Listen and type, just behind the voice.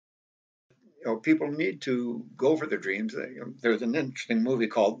people need to go for their dreams. There's an interesting movie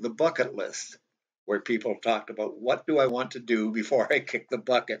called The Bucket List, where people talked about what do I want to do before I kick the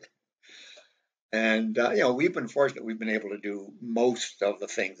bucket. And we've been fortunate; we've been able to do most of the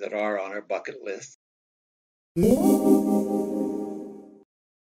things that are on our bucket list.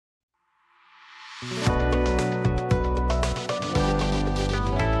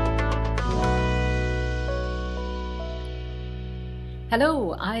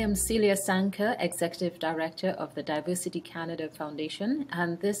 Hello, I am Celia Sanker, Executive Director of the DiversityCanada Foundation,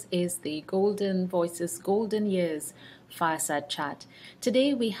 and this is the Golden Voices, Golden Years Fireside Chat.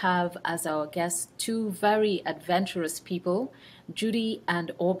 Today we have as our guests two very adventurous people, Judy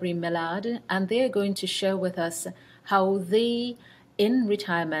and Aubrey Millard, and they're going to share with us how they, in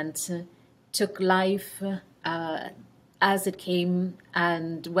retirement, took life as it came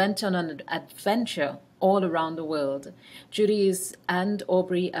and went on an adventure all around the world. Judy and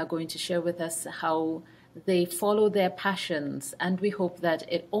Aubrey are going to share with us how they follow their passions, and we hope that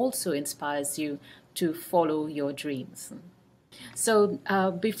it also inspires you to follow your dreams. So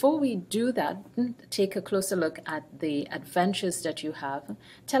before we do that, take a closer look at the adventures that you have.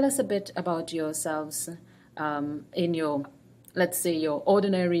 Tell us a bit about yourselves in your, let's say, your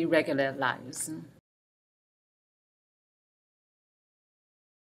ordinary, regular lives.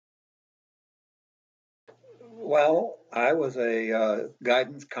 Well, I was a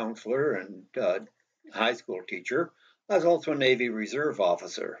guidance counselor and high school teacher. I was also a Navy Reserve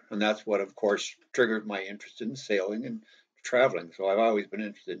officer, and that's what, of course, triggered my interest in sailing and traveling. So I've always been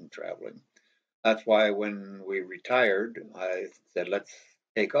interested in traveling. That's why when we retired, I said, let's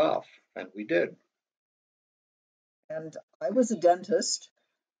take off, and we did. And I was a dentist,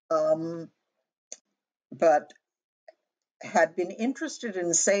 but had been interested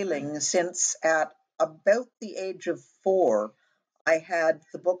in sailing since at about the age of 4, I had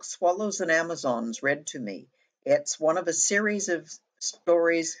the book Swallows and Amazons read to me. It's one of a series of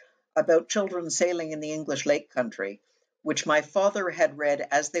stories about children sailing in the English Lake Country, which my father had read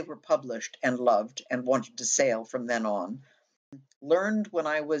as they were published and loved and wanted to sail from then on. Learned when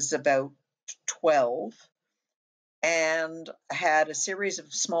I was about 12 and had a series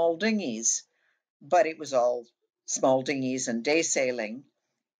of small dinghies, but it was all small dinghies and day sailing.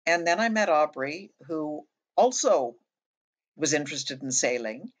 And then I met Aubrey, who also was interested in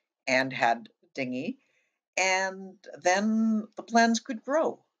sailing and had a dinghy. And then the plans could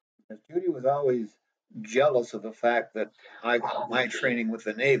grow. Judy was always jealous of the fact that I got my training with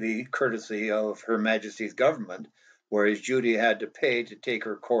the Navy courtesy of Her Majesty's government, whereas Judy had to pay to take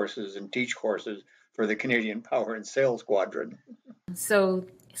her courses and teach courses for the Canadian Power and Sail Squadron. So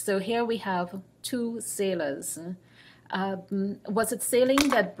here we have two sailors. Was it sailing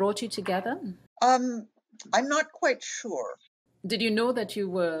that brought you together? I'm not quite sure. Did you know that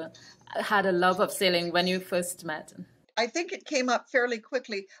you had a love of sailing when you first met? I think it came up fairly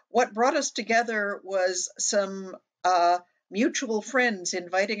quickly. What brought us together was some mutual friends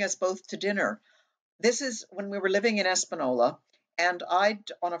inviting us both to dinner. This is when we were living in Espanola, and I'd,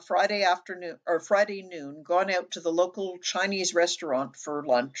 on a Friday afternoon or Friday noon, gone out to the local Chinese restaurant for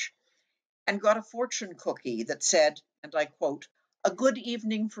lunch and got a fortune cookie that said, and I quote, "A good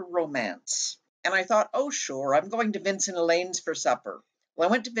evening for romance." And I thought, oh, sure, I'm going to Vincent Elaine's for supper. Well,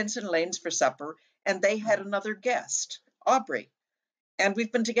 I went to Vincent Elaine's for supper, and they had another guest, Aubrey. And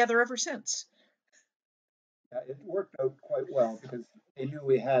we've been together ever since. It worked out quite well because they knew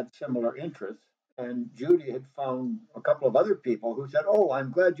we had similar interests. And Judy had found a couple of other people who said, "Oh,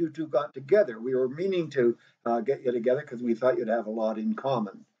 I'm glad you two got together. We were meaning to get you together because we thought you'd have a lot in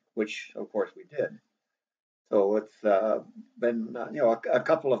common," which, of course, we did. So it's been, a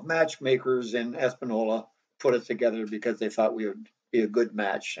couple of matchmakers in Espanola put us together because they thought we would be a good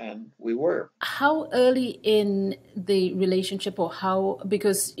match, and we were. How early in the relationship, or how,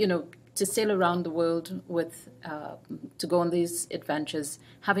 because, to sail around the world with, to go on these adventures,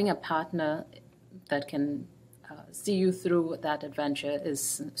 having a partner that can see you through that adventure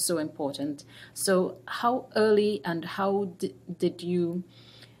is so important. So how early and how did you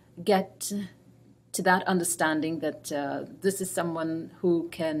get to that understanding that this is someone who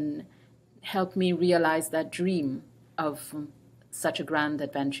can help me realize that dream of such a grand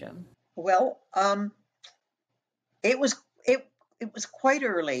adventure? Well, it was quite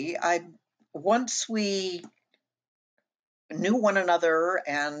early. Once we knew one another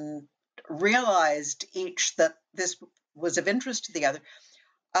and realized each that this was of interest to the other,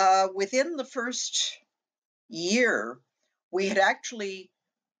 within the first year, we had actually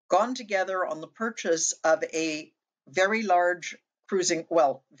gone together on the purchase of a very large cruising,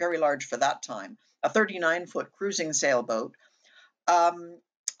 very large for that time, a 39-foot cruising sailboat.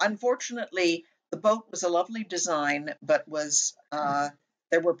 unfortunately, the boat was a lovely design, but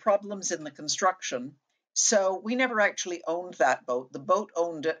there were problems in the construction. So we never actually owned that boat. The boat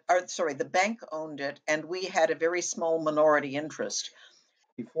owned it, or sorry, the bank owned it, and we had a very small minority interest.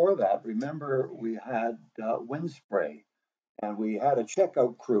 Before that, remember, we had wind spray, and we had a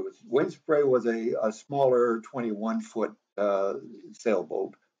checkout cruise. Wind spray was a smaller 21-foot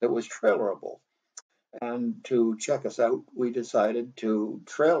sailboat that was trailerable. And to check us out, we decided to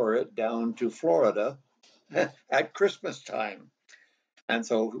trailer it down to Florida at Christmas time. And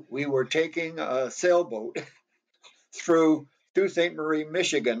so we were taking a sailboat through Sault Ste. Marie,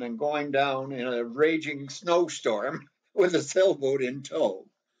 Michigan, and going down in a raging snowstorm with a sailboat in tow.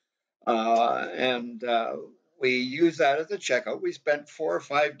 And we used that as a checkout. We spent 4 or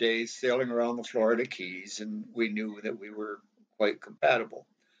 5 days sailing around the Florida Keys, and we knew that we were quite compatible.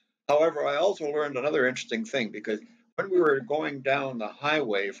 However, I also learned another interesting thing, because when we were going down the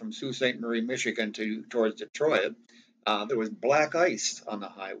highway from Sault Ste. Marie, Michigan towards Detroit, there was black ice on the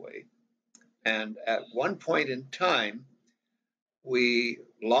highway. And at one point in time, we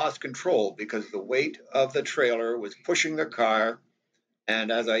lost control because the weight of the trailer was pushing the car.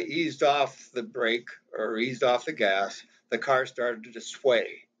 And as I eased off the brake or eased off the gas, the car started to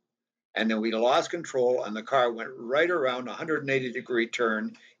sway. And then we lost control, and the car went right around a 180-degree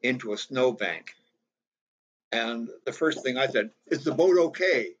turn into a snowbank. And the first thing I said, "Is the boat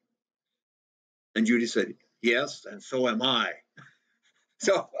okay?" And Judy said, "Yes, and so am I."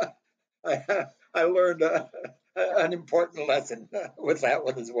 So I learned an important lesson with that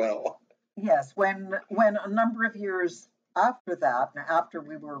one as well. Yes, when a number of years after that, after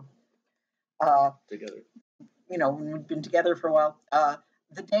we were Together, we'd been together for a while,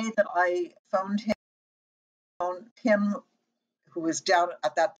 the day that I phoned him, who was down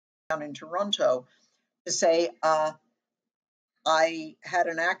in Toronto, to say, I had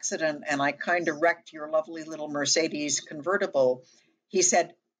an accident and I kind of wrecked your lovely little Mercedes convertible. He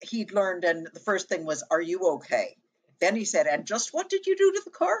said he'd learned, and the first thing was, "Are you okay?" Then he said, "And just what did you do to the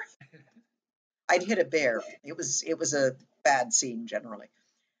car?" I'd hit a bear. It was a bad scene generally.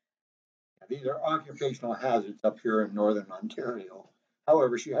 These are occupational hazards up here in Northern Ontario.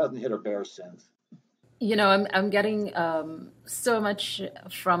 However, she hasn't hit a bear since. I'm getting so much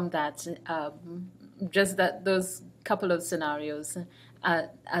from that, just those couple of scenarios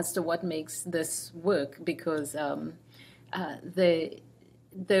as to what makes this work, because the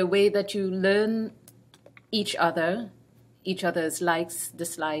way that you learn each other's likes,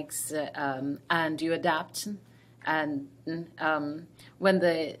 dislikes, and you adapt, and when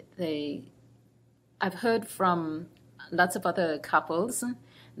I've heard from lots of other couples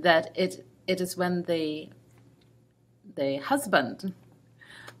that it is when the husband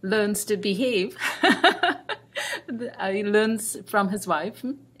learns to behave, he learns from his wife,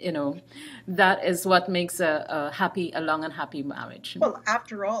 that is what makes a long and happy marriage. Well,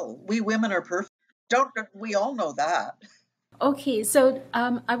 after all, we women are perfect. Don't we all know that? Okay, so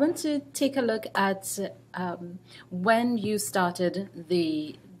I want to take a look at when you started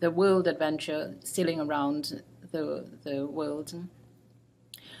the world adventure, sailing around the world.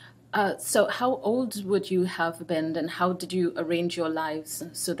 So how old would you have been, and how did you arrange your lives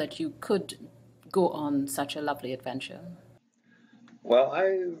so that you could go on such a lovely adventure? Well,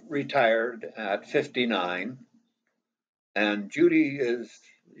 I retired at 59, and Judy is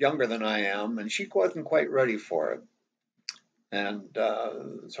younger than I am, and she wasn't quite ready for it. And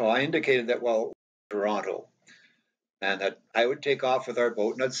so I indicated that, well, Toronto, and that I would take off with our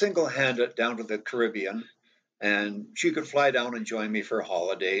boat and I'd single-hand it down to the Caribbean, and she could fly down and join me for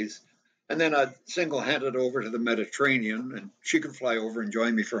holidays. And then I'd single-hand it over to the Mediterranean, and she could fly over and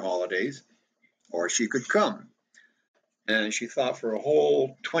join me for holidays, or she could come. And she thought for a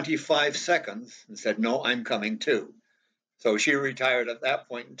whole 25 seconds and said, "No, I'm coming too." So she retired at that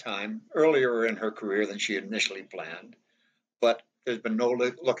point in time, earlier in her career than she had initially planned. But there's been no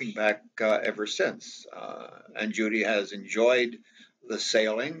looking back ever since. And Judy has enjoyed the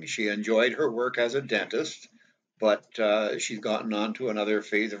sailing. She enjoyed her work as a dentist, but she's gotten on to another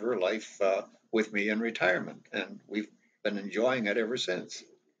phase of her life with me in retirement, and we've been enjoying it ever since.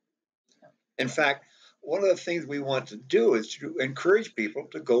 In fact, one of the things we want to do is to encourage people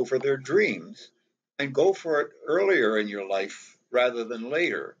to go for their dreams and go for it earlier in your life rather than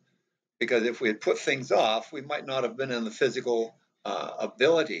later. Because if we had put things off, we might not have been in the physical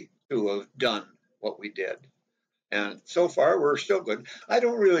ability to have done what we did. And so far, we're still good. I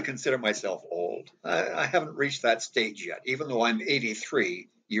don't really consider myself old. I haven't reached that stage yet, even though I'm 83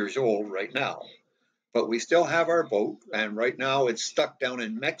 years old right now. But we still have our boat, and right now it's stuck down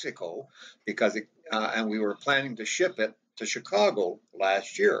in Mexico because and we were planning to ship it to Chicago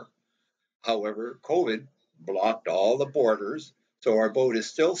last year. However, COVID blocked all the borders, so our boat is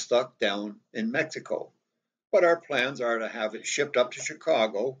still stuck down in Mexico. But our plans are to have it shipped up to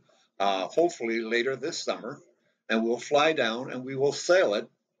Chicago, hopefully later this summer, and we'll fly down and we will sail it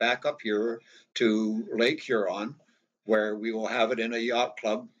back up here to Lake Huron, where we will have it in a yacht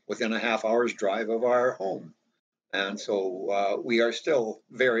club within a half hour's drive of our home. And so we are still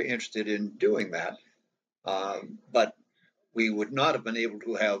very interested in doing that. But we would not have been able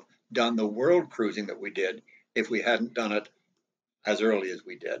to have done the world cruising that we did if we hadn't done it as early as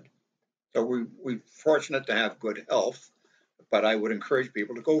we did. So we're fortunate to have good health, but I would encourage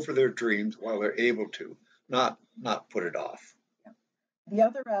people to go for their dreams while they're able to, not put it off. The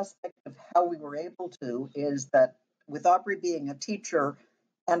other aspect of how we were able to is that with Aubrey being a teacher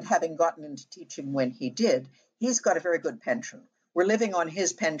and having gotten into teaching when he did, he's got a very good pension. We're living on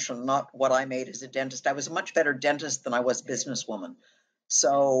his pension, not what I made as a dentist. I was a much better dentist than I was businesswoman.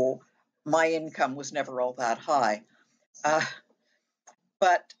 So my income was never all that high.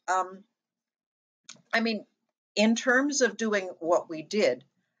 But I mean, in terms of doing what we did,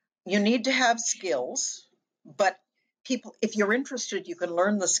 you need to have skills, but people, if you're interested, you can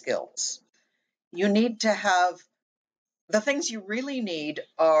learn the skills. You need to have, the things you really need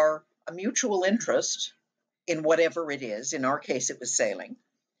are a mutual interest in whatever it is. In our case, it was sailing.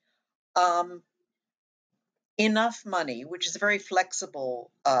 Enough money, which is a very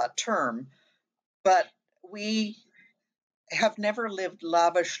flexible term, but we have never lived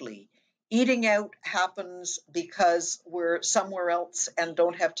lavishly. Eating out happens because we're somewhere else and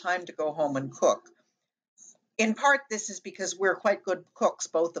don't have time to go home and cook. In part, this is because we're quite good cooks,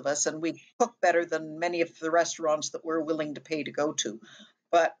 both of us, and we cook better than many of the restaurants that we're willing to pay to go to.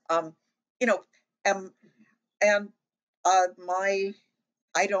 But, you know, I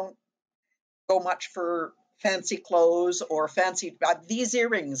don't go much for fancy clothes or fancy, these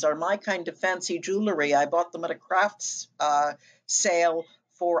earrings are my kind of fancy jewelry. I bought them at a crafts sale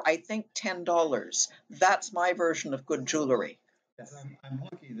for, I think, $10. That's my version of good jewelry. Yes, I'm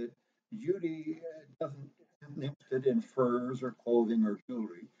lucky that Judy isn't interested in furs or clothing or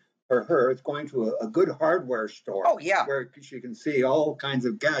jewelry. For her, it's going to a good hardware store. Oh, yeah. Where she can see all kinds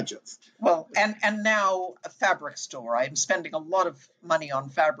of gadgets. Well, and now a fabric store. I'm spending a lot of money on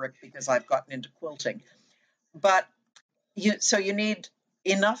fabric because I've gotten into quilting. But so you need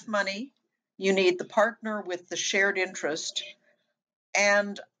enough money, you need the partner with the shared interest,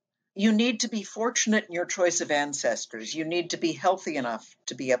 and you need to be fortunate in your choice of ancestors. You need to be healthy enough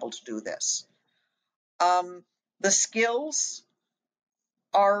to be able to do this. The skills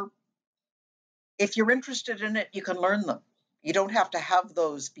are, if you're interested in it, you can learn them. You don't have to have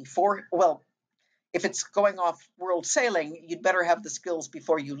those before. Well, if it's going off world sailing, you'd better have the skills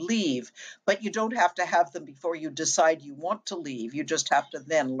before you leave, but you don't have to have them before you decide you want to leave. You just have to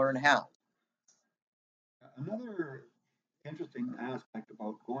then learn how. Another interesting aspect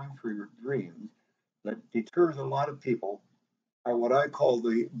about going for your dreams that deters a lot of people are what I call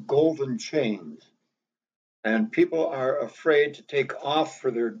the golden chains. And people are afraid to take off for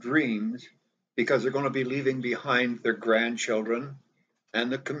their dreams because they're going to be leaving behind their grandchildren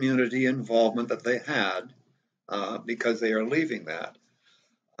and the community involvement that they had because they are leaving that.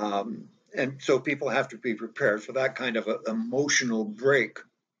 And so people have to be prepared for that kind of an emotional break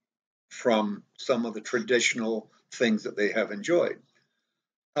from some of the traditional things that they have enjoyed.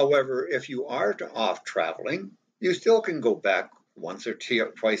 However, if you are off traveling, you still can go back once or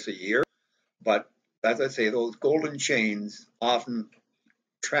twice a year. But as I say, those golden chains often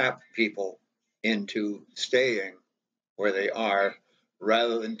trap people into staying where they are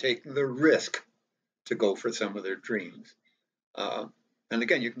rather than taking the risk to go for some of their dreams. And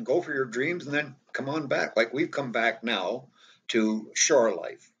again, you can go for your dreams and then come on back. Like we've come back now to shore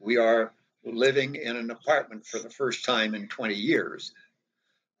life. We are living in an apartment for the first time in 20 years.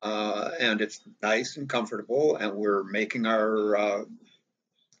 And it's nice and comfortable, and we're making our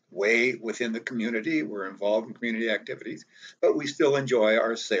way within the community. We're involved in community activities, but we still enjoy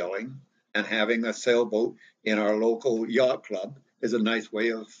our sailing, and having a sailboat in our local yacht club is a nice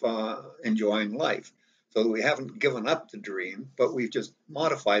way of enjoying life. So we haven't given up the dream, but we've just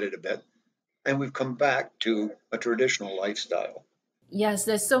modified it a bit, and we've come back to a traditional lifestyle. Yes,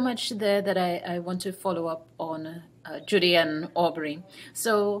 there's so much there that I want to follow up on, Judy and Aubrey.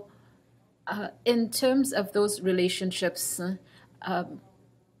 So, in terms of those relationships,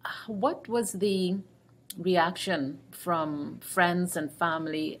 what was the reaction from friends and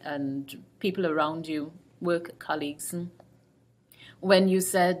family and people around you, work colleagues, when you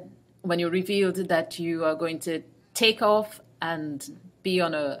revealed that you are going to take off and be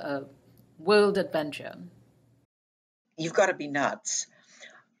on a world adventure? you've got to be nuts.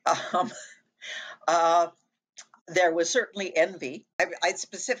 Um, there was certainly envy. I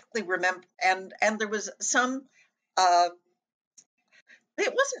specifically remember, and there was some.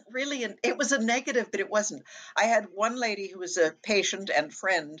 It wasn't really it was a negative, but it wasn't. I had one lady who was a patient and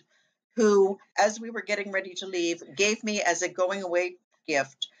friend who, as we were getting ready to leave, gave me as a going away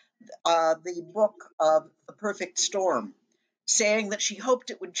gift the book of The Perfect Storm, saying that she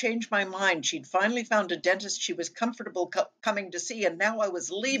hoped it would change my mind. She'd finally found a dentist she was comfortable coming to see, and now I was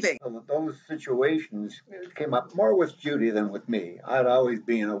leaving. Those situations came up more with Judy than with me. I'd always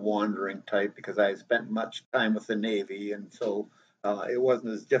been a wandering type because I spent much time with the Navy, and so it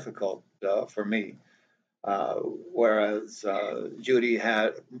wasn't as difficult for me. Whereas Judy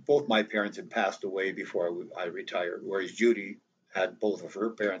had, both my parents had passed away before I retired, whereas Judy had both of her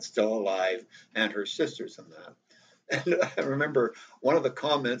parents still alive and her sisters and that. And I remember one of the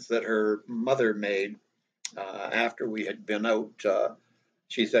comments that her mother made after we had been out.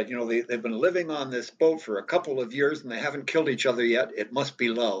 She said, you know, they've been living on this boat for a couple of years and they haven't killed each other yet. It must be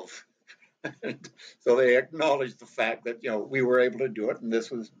love. So they acknowledged the fact that, you know, we were able to do it and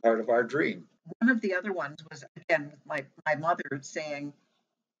this was part of our dream. One of the other ones was, again, my mother saying,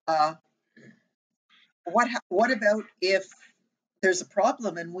 what about if there's a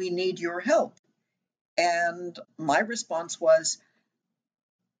problem and we need your help? And my response was,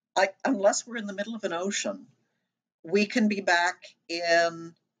 unless we're in the middle of an ocean, we can be back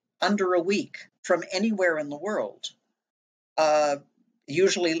in under a week from anywhere in the world,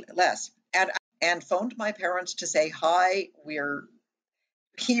 usually less. And phoned my parents to say, hi, we're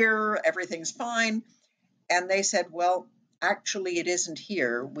here, everything's fine. And they said, well, actually, it isn't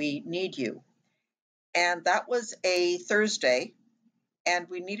here. We need you. And that was a Thursday, and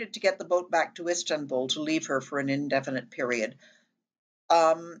we needed to get the boat back to Istanbul to leave her for an indefinite period.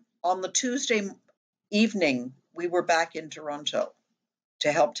 On the Tuesday evening, we were back in Toronto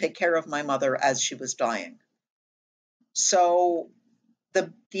to help take care of my mother as she was dying. So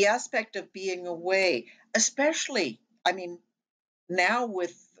the aspect of being away, especially, I mean, now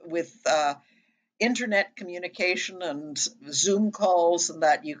with internet communication and Zoom calls and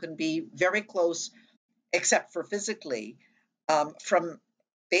that, you can be very close, except for physically, from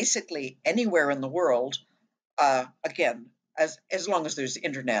basically anywhere in the world. Again, as long as there's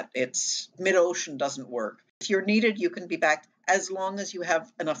internet, it's mid-ocean doesn't work. If you're needed, you can be back as long as you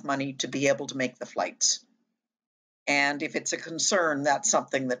have enough money to be able to make the flights. And if it's a concern, that's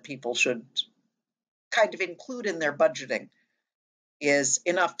something that people should kind of include in their budgeting, is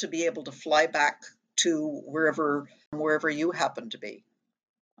enough to be able to fly back to wherever you happen to be.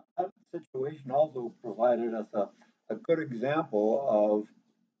 That situation also provided us a good example of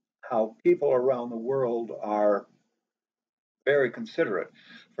how people around the world are very considerate.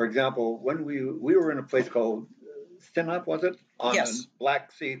 For example, when we were in a place called Sinop, was it? On Yes. the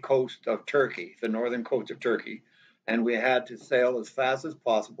Black Sea coast of Turkey, the northern coast of Turkey, and we had to sail as fast as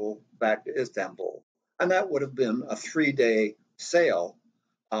possible back to Istanbul. And that would have been a 3-day sail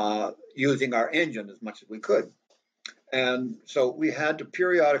using our engine as much as we could. And so we had to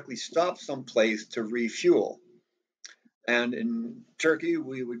periodically stop someplace to refuel. And in Turkey,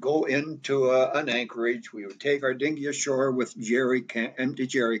 we would go into an anchorage. We would take our dinghy ashore with empty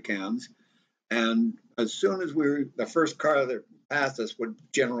jerry cans. And as soon as the first car that passed us would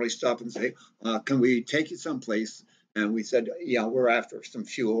generally stop and say, can we take you someplace? And we said, yeah, we're after some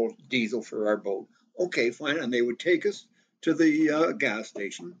fuel, diesel for our boat. Okay, fine. And they would take us to the gas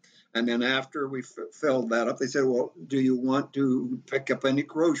station. And then after we filled that up, they said, well, do you want to pick up any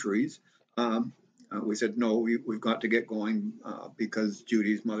groceries? We said, no, we've got to get going because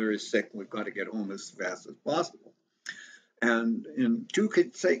Judy's mother is sick. We've got to get home as fast as possible. And in two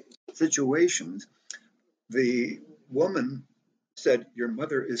situations, the woman said, your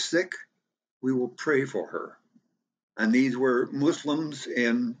mother is sick. We will pray for her. And these were Muslims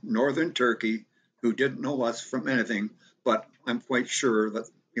in northern Turkey who didn't know us from anything, but I'm quite sure that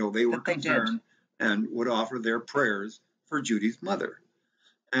they were concerned and would offer their prayers for Judy's mother.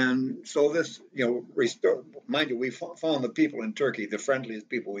 And so this, mind you, we found the people in Turkey the friendliest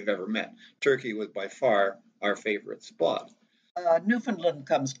people we've ever met. Turkey was by far our favorite spot. Newfoundland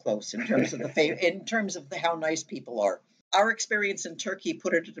comes close in terms of how nice people are. Our experience in Turkey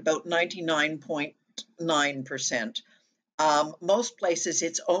put it at about 99.9%. Most places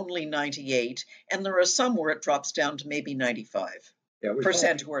it's only 98, and there are some where it drops down to maybe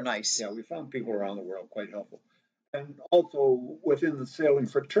 95% who are nice. Yeah, we found people around the world quite helpful. And also within the sailing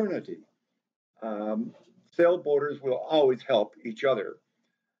fraternity, sailboaters will always help each other.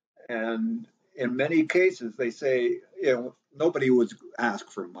 And in many cases, they say, nobody would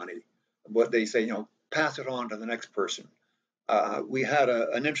ask for money. But they say, pass it on to the next person. We had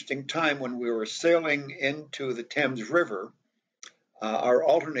an interesting time when we were sailing into the Thames River, our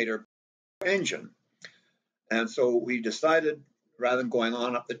alternator engine. And so we decided, rather than going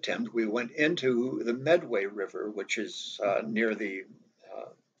on up the Thames, we went into the Medway River, which is near the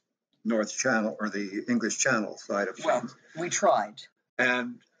North Channel or the English Channel side of things. Well, we tried.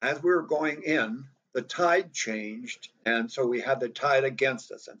 And as we were going in, the tide changed, and so we had the tide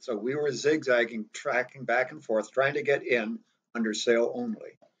against us. And so we were zigzagging, tracking back and forth, trying to get in under sail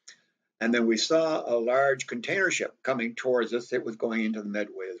only. And then we saw a large container ship coming towards us. It was going into the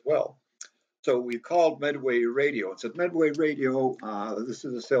Medway as well. So we called Medway Radio and said, Medway Radio, this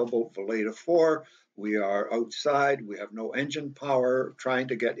is a sailboat Valeta 4. We are outside. We have no engine power, trying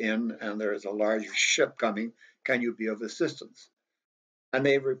to get in, and there is a large ship coming. Can you be of assistance? And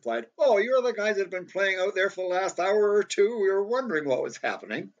they replied, oh, you're the guys that have been playing out there for the last hour or two. We were wondering what was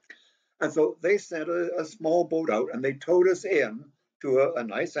happening. And so they sent a small boat out, and they towed us in to a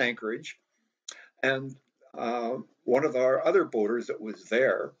nice anchorage. And one of our other boaters that was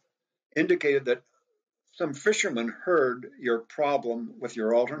there indicated that some fishermen heard your problem with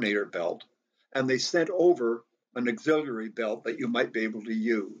your alternator belt, and they sent over an auxiliary belt that you might be able to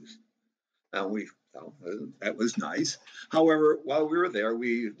use. And we thought that was nice. However, while we were there,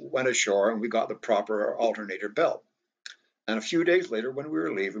 we went ashore and we got the proper alternator belt. And a few days later, when we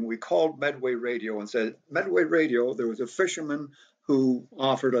were leaving, we called Medway Radio and said, Medway Radio, there was a fisherman who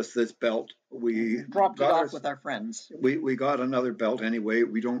offered us this belt. We dropped it off with our friends. We got another belt anyway.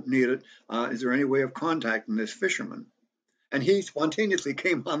 We don't need it. Is there any way of contacting this fisherman? And he spontaneously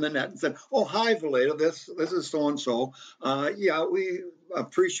came on the net and said, oh, hi, Valeta, this is so-and-so. Yeah, we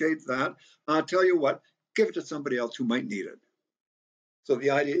appreciate that. I'll tell you what, give it to somebody else who might need it. So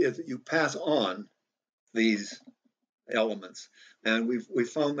the idea is that you pass on these elements. And we've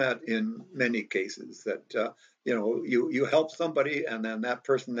found that in many cases that, you help somebody and then that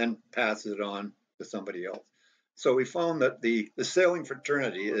person then passes it on to somebody else. So we found that the sailing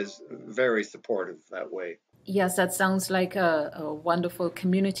fraternity is very supportive that way. Yes, that sounds like a wonderful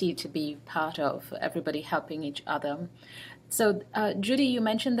community to be part of, everybody helping each other. So, Judy, you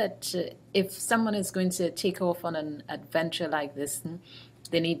mentioned that if someone is going to take off on an adventure like this,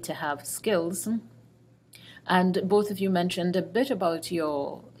 they need to have skills. And both of you mentioned a bit about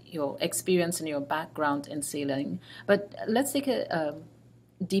your experience and your background in sailing. But let's take a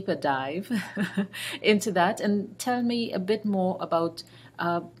deeper dive into that and tell me a bit more about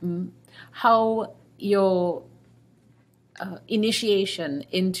how your initiation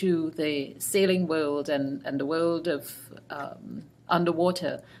into the sailing world and the world of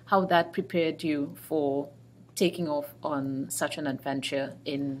underwater, how that prepared you for taking off on such an adventure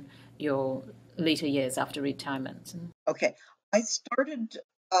in your later years after retirement. Okay. I started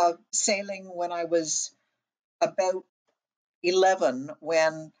sailing when I was about 11,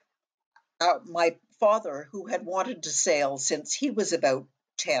 when my father, who had wanted to sail since he was about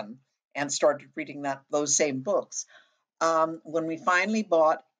 10 and started reading those same books, when we finally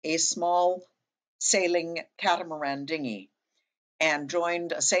bought a small sailing catamaran dinghy and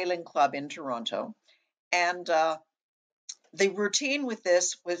joined a sailing club in Toronto. And the routine with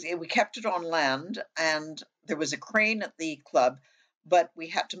this was we kept it on land, and there was a crane at the club, but we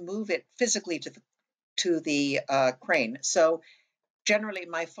had to move it physically to the crane. So generally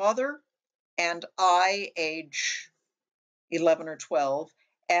my father and I, age 11 or 12,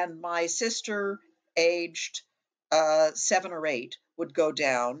 and my sister, aged 7 or 8, would go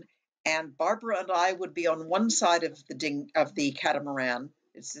down, and Barbara and I would be on one side of the catamaran.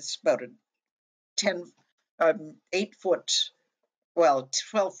 It's about a 8-foot,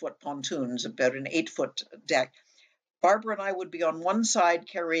 12-foot pontoons, about an 8-foot deck. Barbara and I would be on one side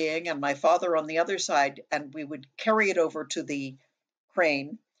carrying, and my father on the other side, and we would carry it over to the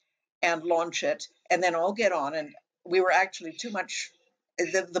crane and launch it, and then all get on. And we were actually too much.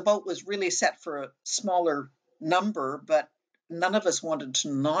 The boat was really set for a smaller number, but none of us wanted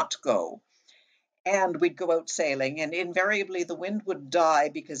to not go. And we'd go out sailing, and invariably the wind would die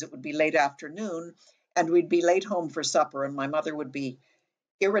because it would be late afternoon, and we'd be late home for supper, and my mother would be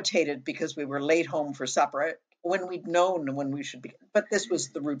irritated because we were late home for supper when we'd known when we should be. But this was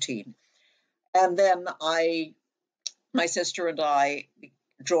the routine. And then my sister and I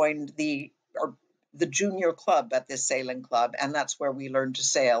joined the junior club at this sailing club, and that's where we learned to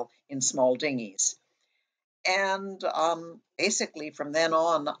sail in small dinghies. And basically from then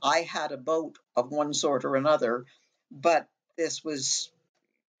on, I had a boat of one sort or another, but this was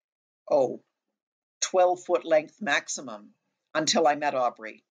 12-foot length maximum until I met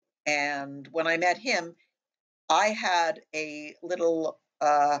Aubrey. And when I met him, I had a little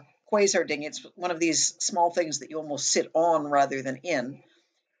quasar dinghy. It's one of these small things that you almost sit on rather than in.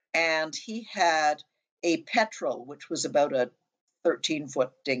 And he had a petrel, which was about a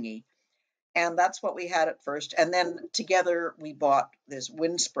 13-foot dinghy. And that's what we had at first. And then together we bought this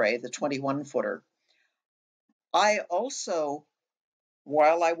wind spray, the 21-footer. I also,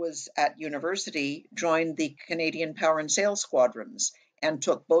 while I was at university, joined the Canadian Power and Sail Squadrons and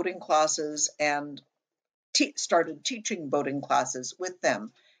took boating classes and started teaching boating classes with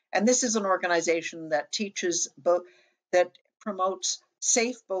them. And this is an organization that teaches that promotes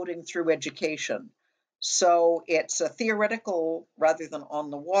safe boating through education. So it's a theoretical rather than on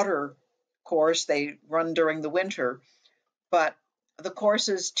the water course. They run during the winter, but the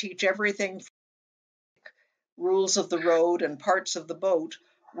courses teach everything from rules of the road and parts of the boat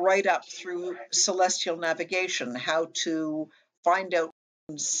right up through celestial navigation, how to find out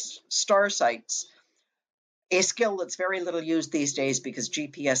star sites, a skill that's very little used these days because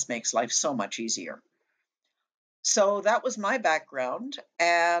GPS makes life so much easier. So that was my background,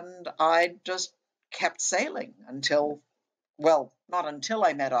 and I just kept sailing until, well, not until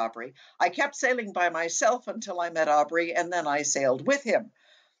I met Aubrey. I kept sailing by myself until I met Aubrey, and then I sailed with him.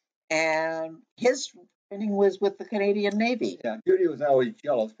 And his training was with the Canadian Navy. Yeah, Judy was always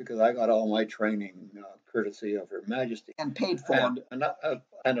jealous because I got all my training courtesy of Her Majesty. And paid for.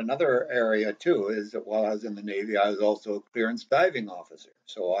 And another area, too, is that while I was in the Navy, I was also a clearance diving officer.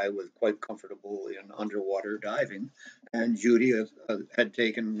 So I was quite comfortable in underwater diving. And Judy had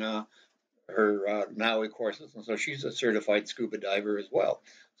taken her NAUI courses, and so she's a certified scuba diver as well.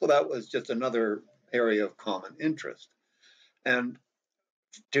 So that was just another area of common interest. And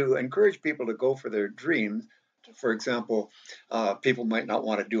to encourage people to go for their dreams, for example, people might not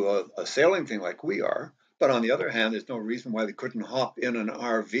want to do a sailing thing like we are, but on the other hand, there's no reason why they couldn't hop in an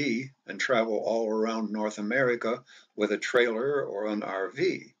RV and travel all around North America with a trailer or an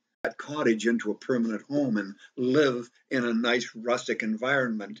RV. That cottage into a permanent home and live in a nice rustic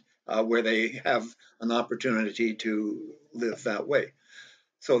environment where they have an opportunity to live that way.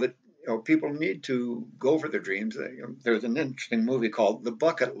 So that people need to go for their dreams. There's an interesting movie called The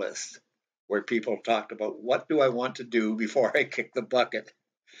Bucket List, where people talked about what do I want to do before I kick the bucket.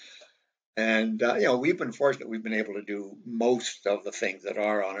 And we've been fortunate; we've been able to do most of the things that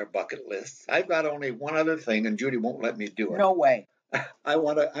are on our bucket list. I've got only one other thing, and Judy won't let me do it. No way. I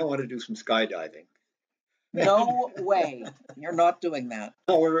want to do some skydiving. No way. You're not doing that.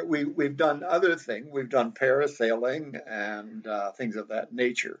 No, we've done other things. We've done parasailing and things of that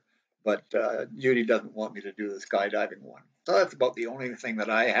nature. But Judy doesn't want me to do the skydiving one. So that's about the only thing that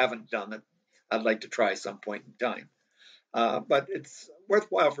I haven't done that I'd like to try some point in time. But it's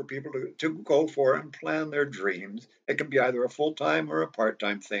worthwhile for people to go for and plan their dreams. It can be either a full-time or a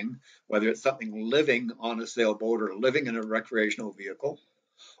part-time thing, whether it's something living on a sailboat or living in a recreational vehicle,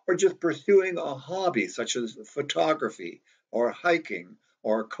 or just pursuing a hobby such as photography or hiking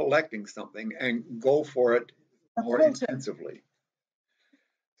or collecting something and go for it more intensively.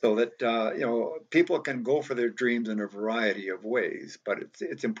 So that people can go for their dreams in a variety of ways, but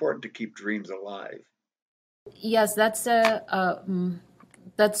it's important to keep dreams alive. Yes, that's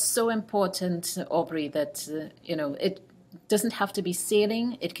so important, Aubrey. That it doesn't have to be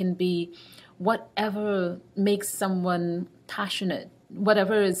sailing. It can be whatever makes someone passionate.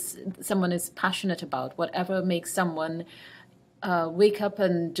 Whatever someone is passionate about. Whatever makes someone wake up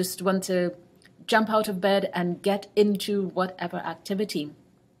and just want to jump out of bed and get into whatever activity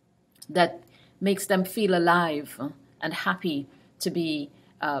that makes them feel alive and happy to be,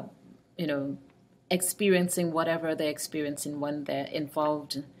 experiencing whatever they're experiencing when they're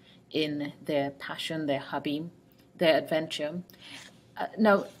involved in their passion, their hobby, their adventure.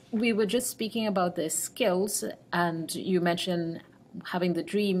 Now, we were just speaking about the skills, and you mentioned having the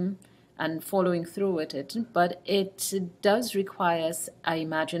dream and following through with it, but it does require, I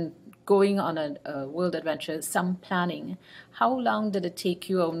imagine, going on a world adventure, some planning. How long did it take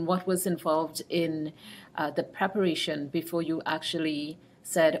you, and what was involved in the preparation before you actually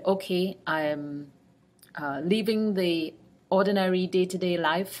said, okay, I'm leaving the ordinary day-to-day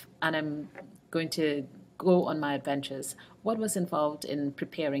life and I'm going to go on my adventures? What was involved in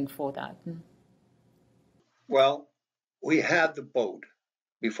preparing for that? Well, we had the boat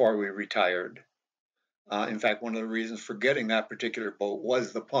before we retired. In fact, one of the reasons for getting that particular boat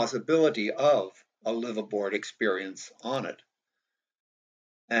was the possibility of a live-aboard experience on it.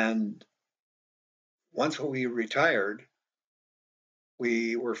 And once we retired,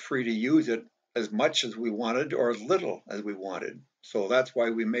 we were free to use it as much as we wanted or as little as we wanted. So that's why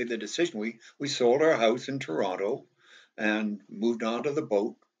we made the decision. We sold our house in Toronto and moved on to the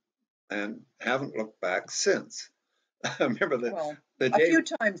boat and haven't looked back since. I remember A few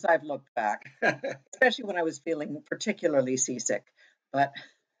times I've looked back, especially when I was feeling particularly seasick. But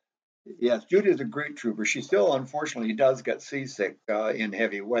yes, Judy is a great trooper. She still, unfortunately, does get seasick in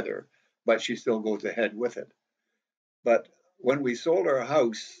heavy weather, but she still goes ahead with it. But when we sold our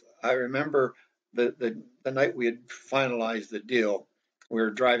house, I remember the night we had finalized the deal, we were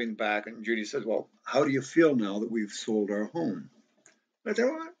driving back, and Judy says, "Well, how do you feel now that we've sold our home?" I said,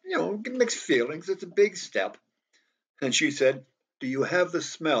 "Well, mixed feelings. It's a big step." And she said, "Do you have the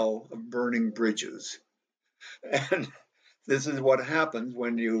smell of burning bridges?" And this is what happens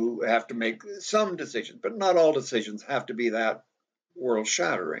when you have to make some decisions, but not all decisions have to be that world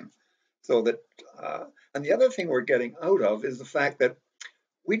shattering. So that, and the other thing we're getting out of is the fact that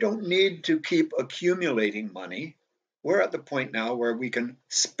we don't need to keep accumulating money. We're at the point now where we can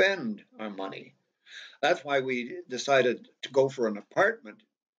spend our money. That's why we decided to go for an apartment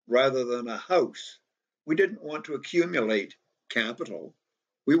rather than a house. We didn't want to accumulate capital.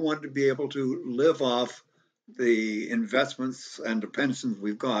 We wanted to be able to live off the investments and the pensions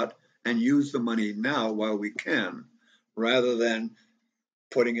we've got and use the money now while we can, rather than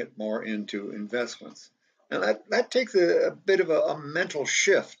putting it more into investments. And that takes a bit of a mental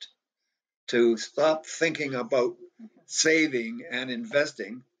shift to stop thinking about saving and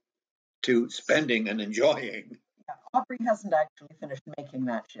investing to spending and enjoying. yeah, Aubrey hasn't actually finished making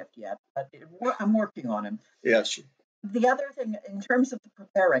that shift yet, but I'm working on him. Yes. The other thing, in terms of the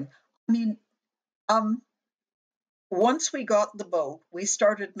preparing, I mean, once we got the boat, we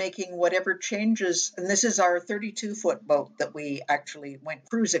started making whatever changes, and this is our 32-foot boat that we actually went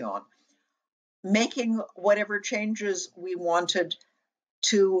cruising on, making whatever changes we wanted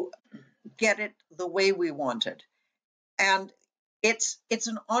to get it the way we wanted. And it's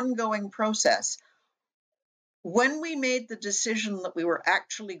an ongoing process. When we made the decision that we were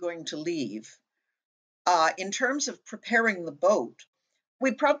actually going to leave, in terms of preparing the boat,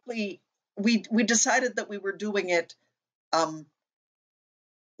 we decided that we were doing it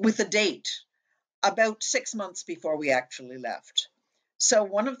with a date about 6 months before we actually left. So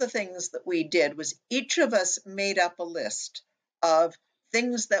one of the things that we did was each of us made up a list of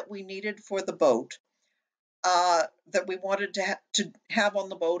things that we needed for the boat, that we wanted to have on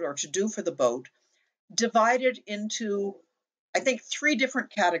the boat or to do for the boat, divided into, I think, 3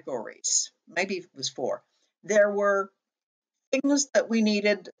 different categories. Maybe it was 4. There were things that we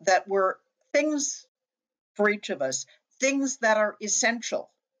needed that were things for each of us, things that are essential.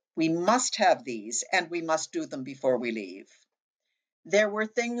 We must have these and we must do them before we leave. There were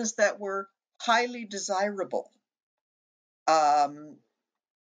things that were highly desirable.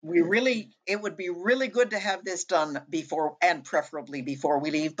 It would be really good to have this done before, and preferably before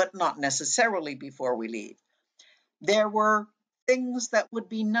we leave, but not necessarily before we leave. There were things that would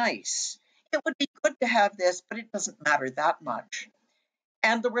be nice. It would be good to have this, but it doesn't matter that much.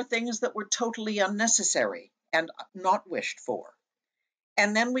 And there were things that were totally unnecessary and not wished for.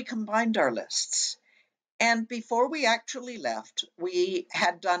 And then we combined our lists. And before we actually left, we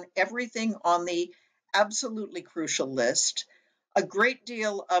had done everything on the absolutely crucial list, a great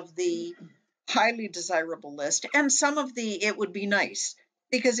deal of the highly desirable list, and some of the it would be nice,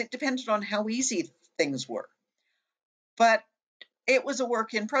 because it depended on how easy things were. But it was a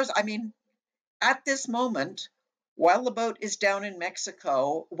work in progress. I mean, at this moment, while the boat is down in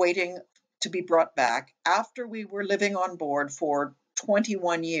Mexico waiting to be brought back, after we were living on board for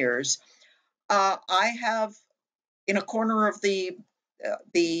 21 years, I have in a corner of the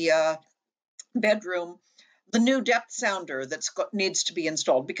bedroom the new depth sounder needs to be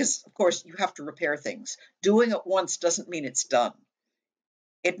installed, because of course you have to repair things. Doing it once doesn't mean it's done.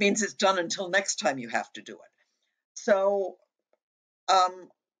 It means it's done until next time you have to do it. So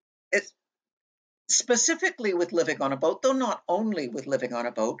it's specifically with living on a boat, though not only with living on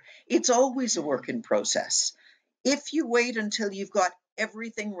a boat, it's always a work in process. If you wait until you've got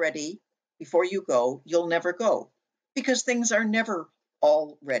everything ready before you go, you'll never go, because things are never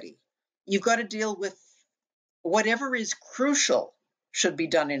all ready. You've got to deal with whatever is crucial should be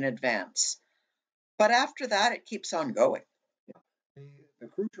done in advance. But after that, it keeps on going. The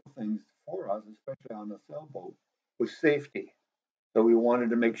crucial things for us, especially on the sailboat, was safety. So we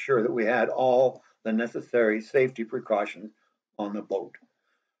wanted to make sure that we had all the necessary safety precautions on the boat.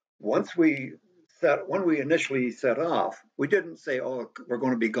 When we initially set off, we didn't say, "Oh, we're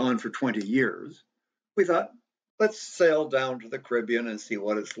going to be gone for 20 years." We thought, let's sail down to the Caribbean and see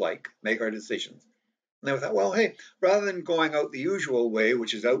what it's like, make our decisions. And then we thought, well, hey, rather than going out the usual way,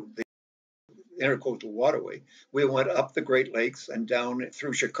 which is out the intercoastal waterway, we went up the Great Lakes and down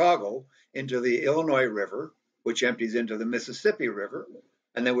through Chicago into the Illinois River, which empties into the Mississippi River.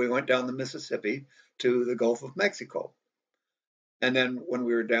 And then we went down the Mississippi to the Gulf of Mexico. And then when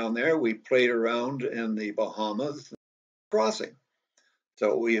we were down there, we played around in the Bahamas crossing.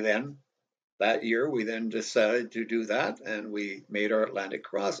 So that year, we then decided to do that, and we made our Atlantic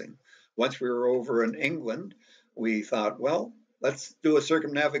crossing. Once we were over in England, we thought, well, let's do a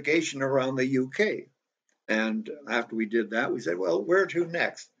circumnavigation around the UK. And after we did that, we said, well, where to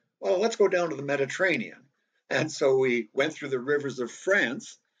next? Well, let's go down to the Mediterranean. And so we went through the rivers of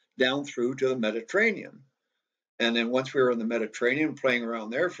France down through to the Mediterranean. And then once we were in the Mediterranean, playing around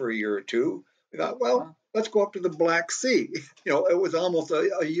there for a year or two, we thought, well, let's go up to the Black Sea. It was almost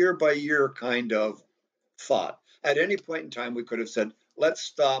a year by year kind of thought. At any point in time, we could have said, let's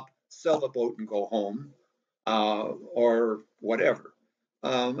stop, sell the boat and go home, or whatever.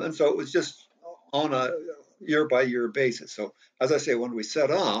 And so it was just on a year by year basis. So as I say, when we set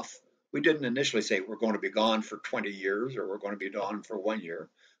off, we didn't initially say we're going to be gone for 20 years or we're going to be gone for 1 year.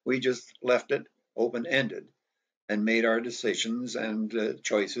 We just left it open-ended and made our decisions and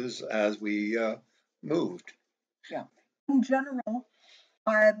choices as we moved. Yeah. In general,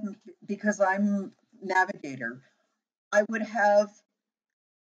 because I'm navigator, I would have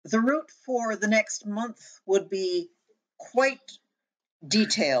the route for the next month would be quite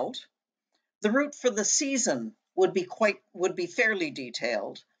detailed. The route for the season would be fairly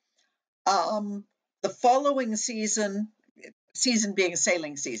detailed. The following season being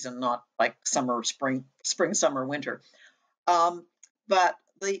sailing season, not like summer, spring, summer, winter. But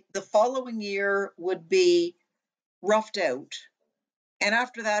the following year would be roughed out. And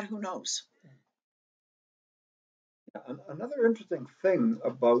after that, who knows? Another interesting thing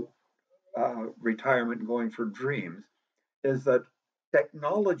about retirement and going for dreams is that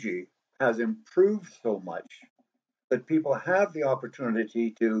technology has improved so much that people have the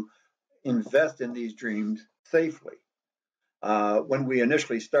opportunity to invest in these dreams safely. When we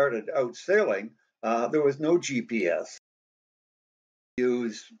initially started out sailing, there was no GPS. We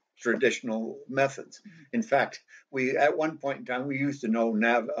used traditional methods. In fact, at one point in time, we used to know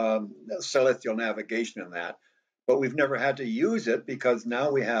celestial navigation and that, but we've never had to use it because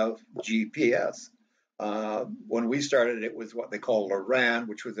now we have GPS. When we started, it was what they call LORAN,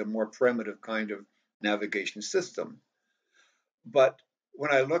 which was a more primitive kind of navigation system. But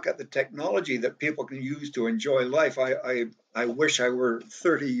when I look at the technology that people can use to enjoy life, I wish I were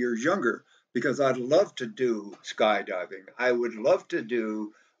 30 years younger because I'd love to do skydiving. I would love to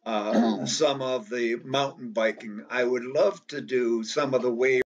do some of the mountain biking. I would love to do some of the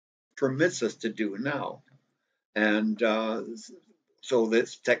way permits us to do now. And so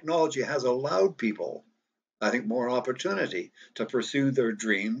this technology has allowed people, I think, more opportunity to pursue their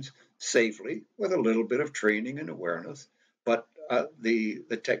dreams safely with a little bit of training and awareness. But the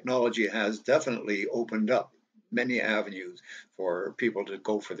technology has definitely opened up many avenues for people to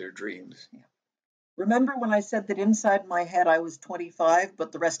go for their dreams. Yeah. Remember when I said that inside my head I was 25,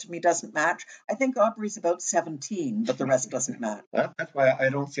 but the rest of me doesn't match? I think Aubrey's about 17, but the rest doesn't match. That's why I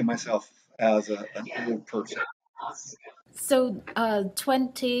don't see myself as an old person. So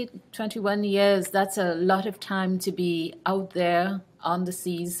 20, 21 years, that's a lot of time to be out there on the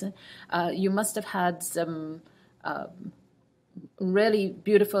seas. You must have had some really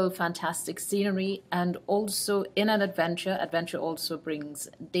beautiful, fantastic scenery, and also in an adventure. Adventure also brings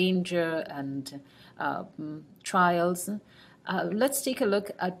danger and trials. Let's take a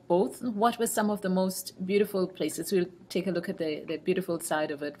look at both. What were some of the most beautiful places? We'll take a look at the beautiful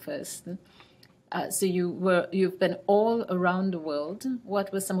side of it first. So you've been all around the world.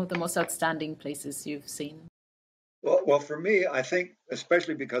 What were some of the most outstanding places you've seen? Well, for me, I think,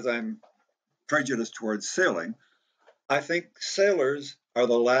 especially because I'm prejudiced towards sailing, I think sailors are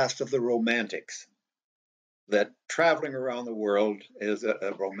the last of the romantics. That traveling around the world is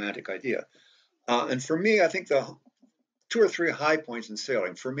a romantic idea. And for me, I think the 2 or 3 high points in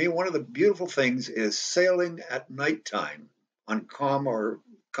sailing. For me, one of the beautiful things is sailing at nighttime on calm or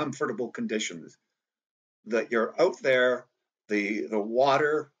comfortable conditions. That you're out there, the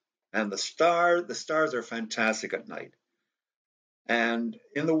water and the stars are fantastic at night. And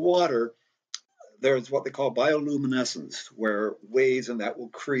in the water, there's what they call bioluminescence, where waves and that will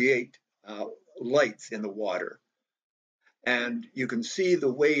create lights in the water. And you can see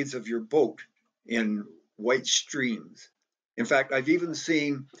the waves of your boat in white streams. In fact, I've even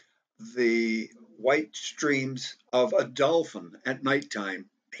seen the white streams of a dolphin at nighttime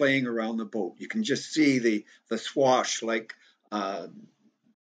playing around the boat. You can just see the swash like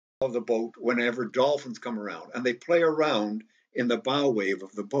of the boat whenever dolphins come around, and they play around in the bow wave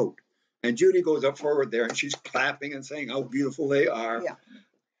of the boat. And Judy goes up forward there and she's clapping and saying how beautiful they are. Yeah,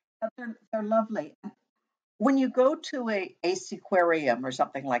 they're lovely. When you go to a aquarium or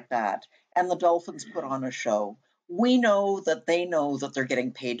something like that, and the dolphins put on a show, we know that they know that they're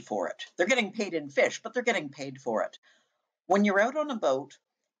getting paid for it. They're getting paid in fish, but they're getting paid for it. When you're out on a boat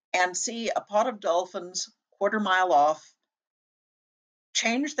and see a pod of dolphins quarter-mile off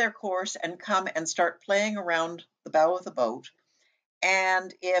change their course and come and start playing around the bow of the boat,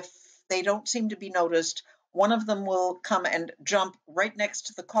 and if they don't seem to be noticed, one of them will come and jump right next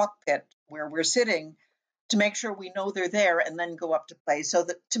to the cockpit where we're sitting to make sure we know they're there, and then go up to play, so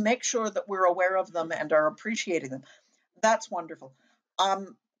that to make sure that we're aware of them and are appreciating them. That's wonderful.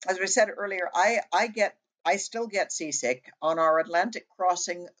 As I said earlier, I still get seasick on our Atlantic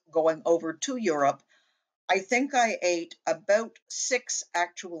crossing going over to Europe. I think I ate about 6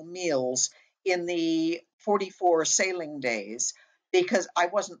 actual meals in the 44 sailing days because I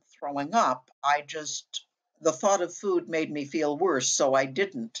wasn't throwing up. The thought of food made me feel worse, so I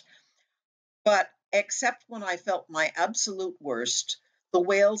didn't. But except when I felt my absolute worst, the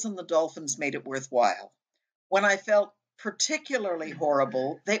whales and the dolphins made it worthwhile. When I felt particularly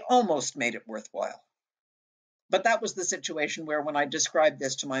horrible, they almost made it worthwhile. But that was the situation where, when I described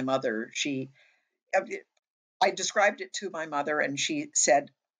this to my mother, I described it to my mother and she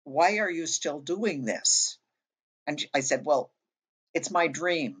said, "Why are you still doing this?" And I said, "Well, it's my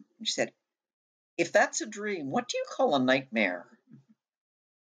dream." And she said, "If that's a dream, what do you call a nightmare?"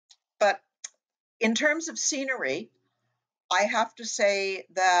 But in terms of scenery, I have to say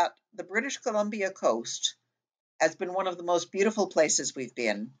that the British Columbia coast has been one of the most beautiful places we've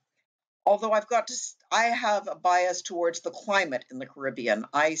been. Although I have a bias towards the climate in the Caribbean.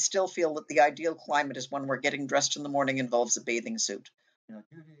 I still feel that the ideal climate is one where getting dressed in the morning involves a bathing suit.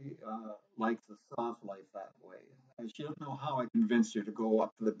 Judy likes a soft life that way. And she doesn't know how I convinced her to go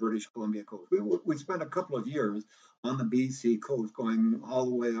up to the British Columbia coast. We spent a couple of years on the BC coast, going all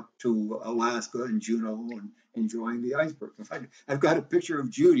the way up to Alaska and Juneau and enjoying the icebergs. In fact, I've got a picture of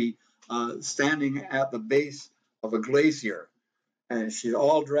Judy standing at the base of a glacier. And she's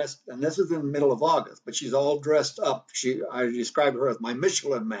all dressed, and this is in the middle of August, but she's all dressed up. I describe her as my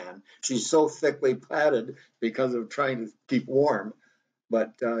Michelin man. She's so thickly padded because of trying to keep warm.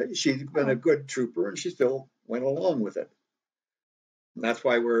 But she's been a good trooper, and she still went along with it. And that's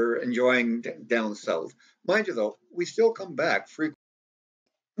why we're enjoying down south. Mind you, though, we still come back frequently.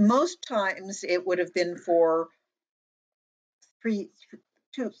 Most times it would have been for 3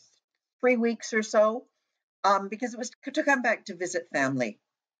 weeks or so, because it was to come back to visit family.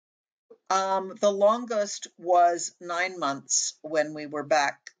 The longest was 9 months when we were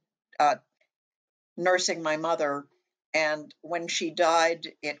back nursing my mother. And when she died,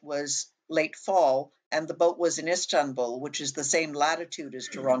 it was late fall, and the boat was in Istanbul, which is the same latitude as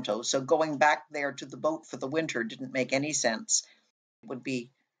Toronto. So going back there to the boat for the winter didn't make any sense. It would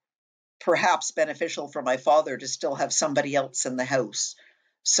be perhaps beneficial for my father to still have somebody else in the house.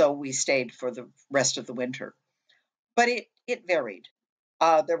 So we stayed for the rest of the winter. But it varied.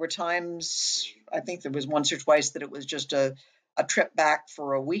 There were times, I think there was once or twice, that it was just a trip back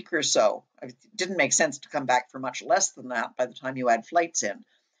for a week or so. It didn't make sense to come back for much less than that by the time you add flights in.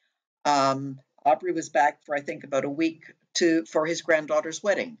 Aubrey was back for, I think, about a week for his granddaughter's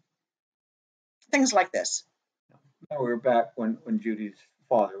wedding. Things like this. We were back when Judy's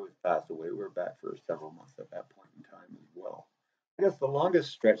father was passed away. We were back for several months at that point in time as well. I guess the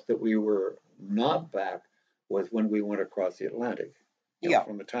longest stretch that we were not back was when we went across the Atlantic.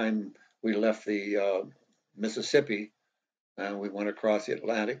 From the time we left the Mississippi and we went across the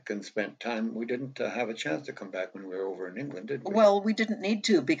Atlantic and spent time, we didn't have a chance to come back when we were over in England, did we? Well, we didn't need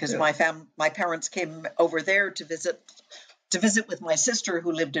to, because my parents came over there to visit with my sister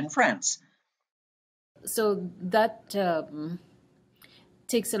who lived in France. So that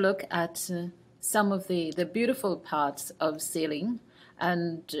takes a look at some of the beautiful parts of sailing.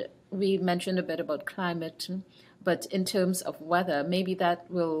 And we mentioned a bit about climate, but in terms of weather, maybe that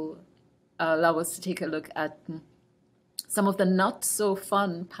will allow us to take a look at some of the not so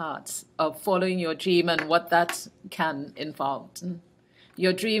fun parts of following your dream and what that can involve.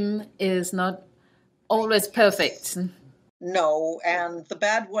 Your dream is not always perfect. No, and the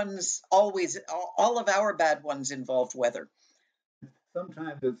bad ones all of our bad ones involved weather.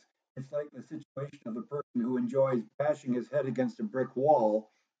 Sometimes it's like the situation of the person who enjoys bashing his head against a brick wall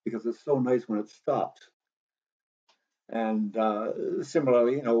because it's so nice when it stops. And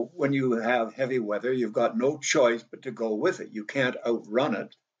similarly, when you have heavy weather, you've got no choice but to go with it. You can't outrun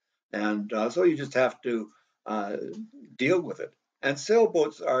it. And so you just have to deal with it. And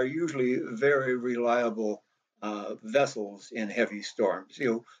sailboats are usually very reliable vessels in heavy storms.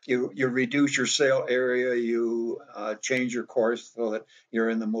 You reduce your sail area, you change your course so that you're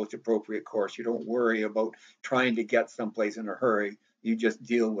in the most appropriate course. You don't worry about trying to get someplace in a hurry. You just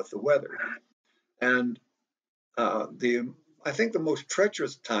deal with the weather. And I think the most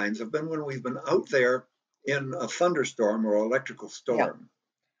treacherous times have been when we've been out there in a thunderstorm or electrical storm.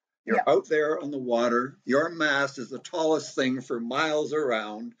 Yeah. You're out there on the water. Your mast is the tallest thing for miles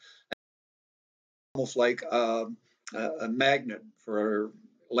around, almost like a magnet for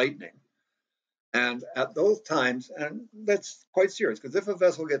lightning. And at those times, and that's quite serious, because if a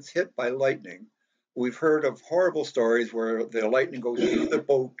vessel gets hit by lightning, we've heard of horrible stories where the lightning goes through the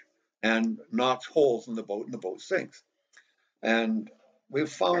boat and knocks holes in the boat, and the boat sinks. And we've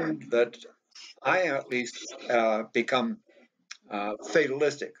found that I at least become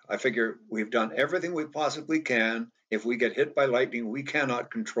fatalistic. I figure we've done everything we possibly can. If we get hit by lightning, we cannot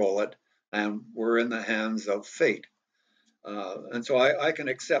control it, and we're in the hands of fate. And so I can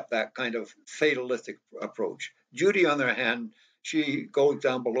accept that kind of fatalistic approach. Judy, on the other hand, she goes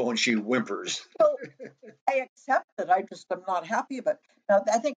down below and she whimpers. Well, I accept it. I just am not happy about it. Now,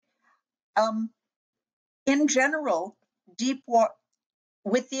 I think in general, deep water,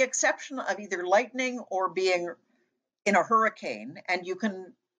 with the exception of either lightning or being in a hurricane, and you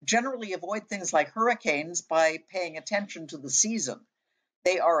can generally avoid things like hurricanes by paying attention to the season.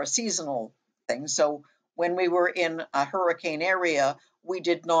 They are a seasonal thing. So when we were in a hurricane area, we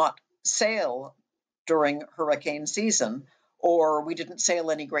did not sail during hurricane season, or we didn't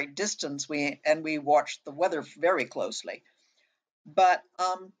sail any great distance. We watched the weather very closely. But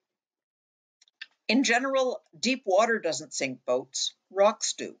in general, deep water doesn't sink boats,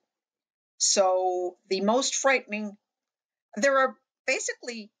 rocks do. So the most frightening, there are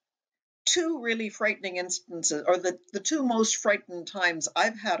basically two really frightening instances, or the two most frightened times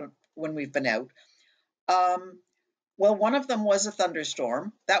I've had when we've been out. Well, one of them was a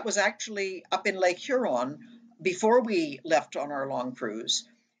thunderstorm. That was actually up in Lake Huron before we left on our long cruise.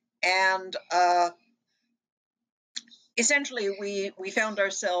 And essentially, we found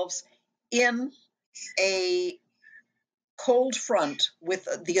ourselves in a cold front with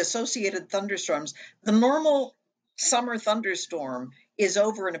the associated thunderstorms. The normal summer thunderstorm is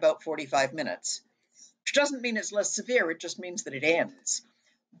over in about 45 minutes, which doesn't mean it's less severe. It just means that it ends.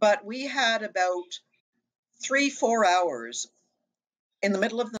 But we had about 3-4 hours in the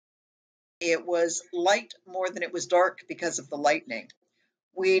middle of the night. It was light more than it was dark because of the lightning.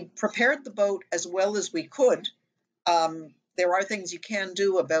 We'd prepared the boat as well as we could. There are things you can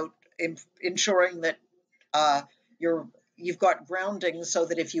do about ensuring that you've got grounding so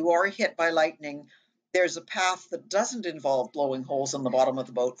that if you are hit by lightning, there's a path that doesn't involve blowing holes in the bottom of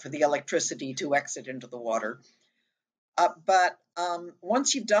the boat for the electricity to exit into the water. But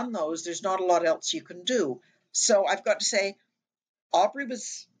once you've done those, there's not a lot else you can do. So I've got to say, Aubrey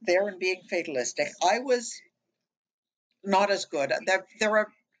was there and being fatalistic. I was not as good.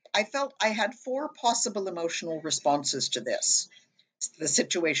 I felt I had 4 possible emotional responses to this, the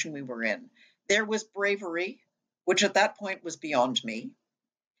situation we were in. There was bravery, which at that point was beyond me.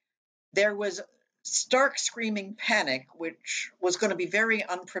 There was stark screaming panic, which was going to be very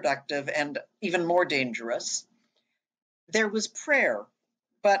unproductive and even more dangerous. There was prayer,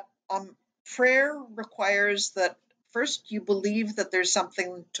 but prayer requires that first you believe that there's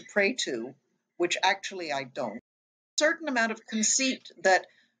something to pray to, which actually I don't. A certain amount of conceit that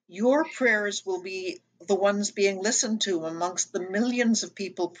your prayers will be the ones being listened to amongst the millions of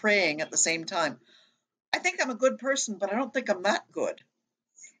people praying at the same time. I think I'm a good person, but I don't think I'm that good.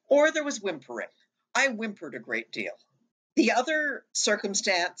 Or there was whimpering. I whimpered a great deal. The other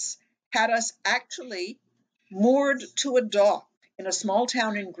circumstance had us actually moored to a dock in a small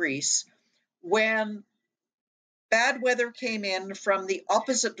town in Greece when bad weather came in from the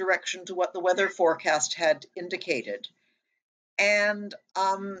opposite direction to what the weather forecast had indicated. And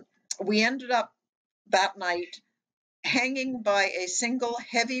we ended up that night hanging by a single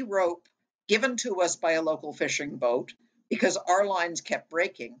heavy rope given to us by a local fishing boat because our lines kept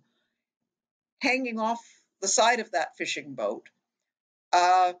breaking, hanging off the side of that fishing boat.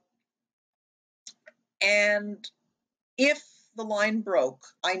 And if the line broke,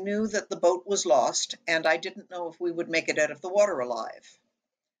 I knew that the boat was lost, and I didn't know if we would make it out of the water alive.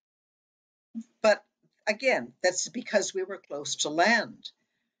 But again, that's because we were close to land.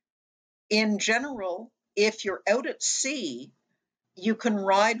 In general, if you're out at sea, you can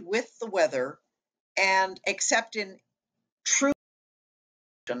ride with the weather, and except in true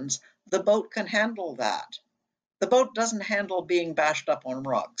conditions, the boat can handle that. The boat doesn't handle being bashed up on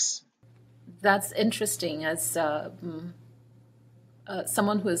rocks. That's interesting. As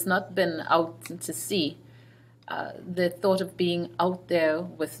someone who has not been out to sea, the thought of being out there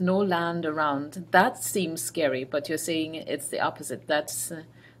with no land around, that seems scary, but you're saying it's the opposite. That's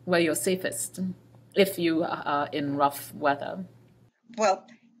where you're safest if you are in rough weather. Well,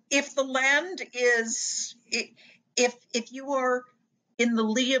 if the land is, if you are in the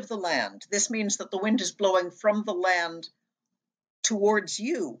lee of the land, this means that the wind is blowing from the land towards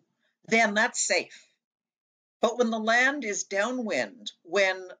you, then that's safe. But when the land is downwind,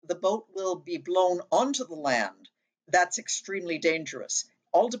 when the boat will be blown onto the land, that's extremely dangerous.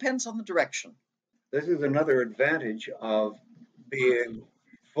 All depends on the direction. This is another advantage of being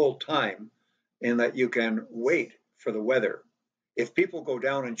full time in that you can wait for the weather. If people go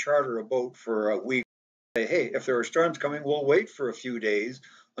down and charter a boat for a week, say, hey, if there are storms coming, we'll wait for a few days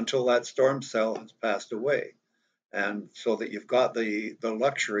until that storm cell has passed away. And so that you've got the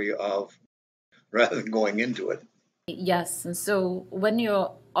luxury of rather than going into it. Yes, and so when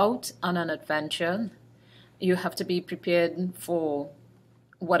you're out on an adventure, you have to be prepared for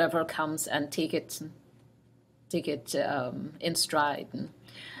whatever comes and take it in stride.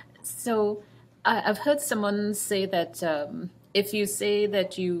 So I've heard someone say that if you say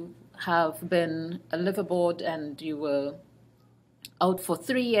that you have been a liveaboard and you were out for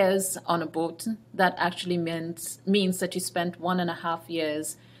 3 years on a boat, that actually means that you spent 1.5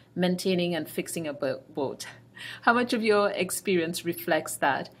 years maintaining and fixing a boat. How much of your experience reflects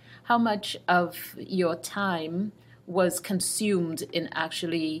that? How much of your time was consumed in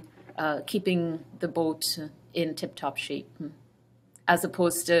actually keeping the boat in tip-top shape, as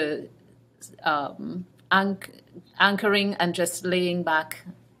opposed to anchoring and just laying back,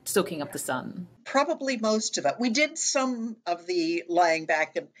 soaking up the sun? Probably most of it. We did some of the lying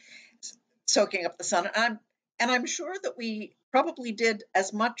back and soaking up the sun. And I'm sure that we probably did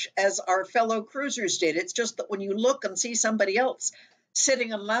as much as our fellow cruisers did. It's just that when you look and see somebody else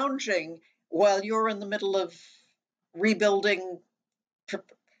sitting and lounging while you're in the middle of rebuilding,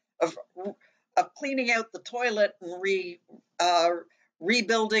 of cleaning out the toilet and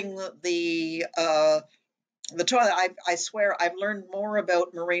rebuilding the toilet. I swear I've learned more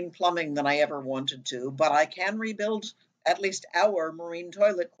about marine plumbing than I ever wanted to, but I can rebuild at least our marine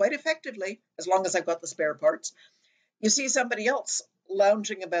toilet quite effectively, as long as I've got the spare parts. You see somebody else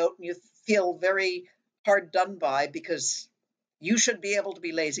lounging about and you feel very hard done by because you should be able to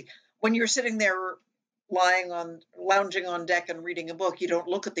be lazy. When you're sitting there lounging on deck and reading a book, you don't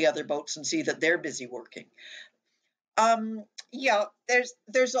look at the other boats and see that they're busy working. Yeah,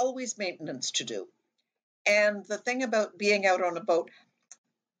 there's always maintenance to do. And the thing about being out on a boat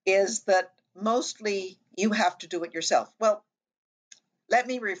is that mostly you have to do it yourself. Well, let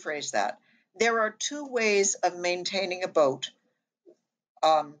me rephrase that. There are two ways of maintaining a boat,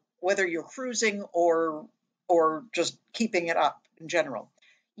 whether you're cruising or just keeping it up in general.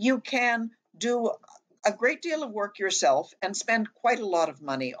 You can do a great deal of work yourself and spend quite a lot of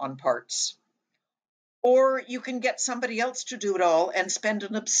money on parts. Or you can get somebody else to do it all and spend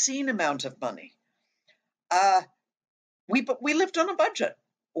an obscene amount of money. We lived on a budget.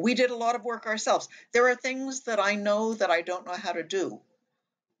 We did a lot of work ourselves. There are things that I know that I don't know how to do,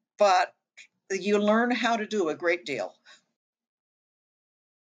 but you learn how to do a great deal.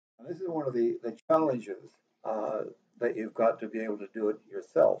 This is one of the challenges that you've got to be able to do it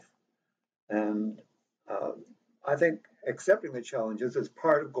yourself. And I think accepting the challenges is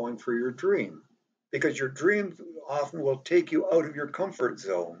part of going for your dream, because your dreams often will take you out of your comfort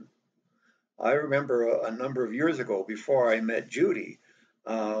zone. I remember a number of years ago, before I met Judy,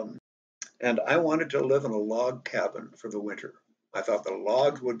 and I wanted to live in a log cabin for the winter. I thought the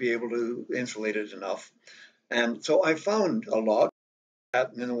logs would be able to insulate it enough. And so I found a log.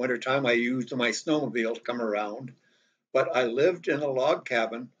 And in the wintertime, I used my snowmobile to come around. But I lived in a log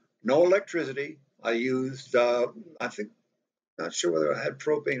cabin, no electricity. I used, I think, not sure whether I had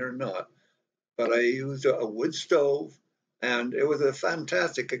propane or not, but I used a wood stove, and it was a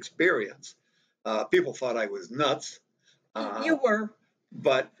fantastic experience. People thought I was nuts. You were.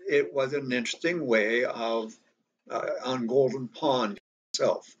 But it was an interesting way of, on Golden Pond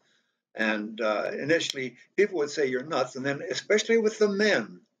itself. And initially, people would say you're nuts. And then, especially with the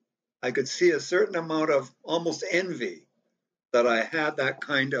men, I could see a certain amount of almost envy that I had that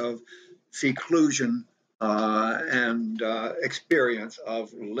kind of seclusion and experience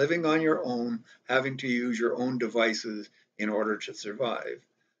of living on your own, having to use your own devices in order to survive.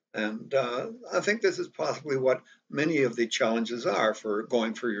 And I think this is possibly what many of the challenges are for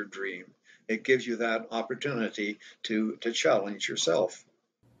going for your dream. It gives you that opportunity to challenge yourself.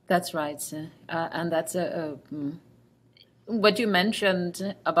 That's right. And that's what you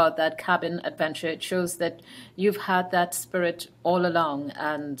mentioned about that cabin adventure. It shows that you've had that spirit all along,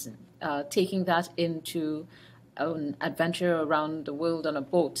 and taking that into an adventure around the world on a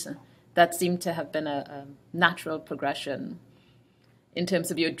boat, that seemed to have been a natural progression in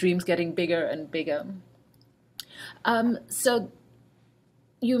terms of your dreams getting bigger and bigger. So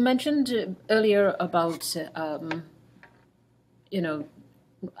You mentioned earlier about, and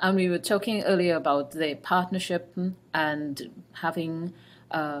we were talking earlier about the partnership and having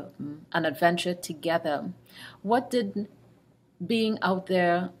an adventure together. What did being out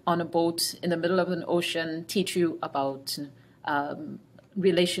there on a boat in the middle of an ocean teach you about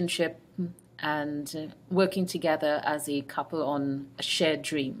relationship and working together as a couple on a shared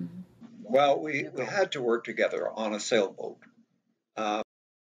dream? Well, we had to work together on a sailboat.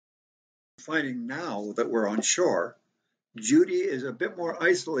 Finding now that we're on shore, Judy is a bit more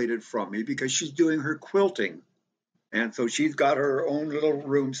isolated from me because she's doing her quilting. And so she's got her own little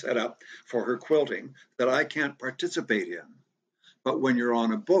room set up for her quilting that I can't participate in. But when you're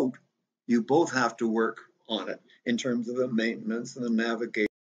on a boat, you both have to work on it in terms of the maintenance and the navigation.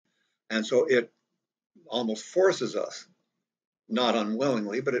 And so it almost forces us, not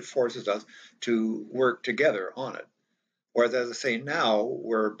unwillingly, but it forces us to work together on it. Whereas, as I say, now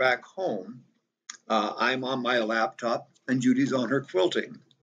we're back home. I'm on my laptop and Judy's on her quilting.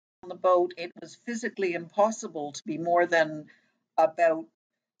 On the boat, it was physically impossible to be more than about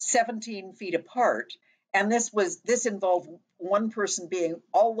 17 feet apart. And this involved one person being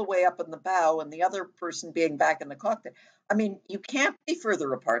all the way up in the bow and the other person being back in the cockpit. I mean, you can't be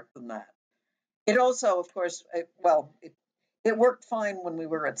further apart than that. It also, of course, it worked fine when we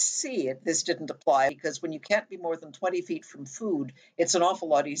were at sea. This didn't apply because when you can't be more than 20 feet from food, it's an awful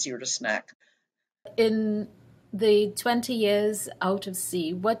lot easier to snack. In the 20 years out of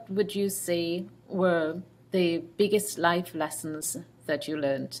sea, what would you say were the biggest life lessons that you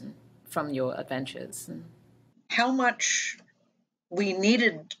learned from your adventures? How much we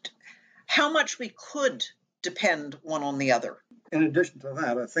could depend one on the other. In addition to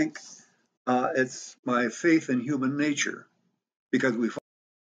that, I think it's my faith in human nature, because we find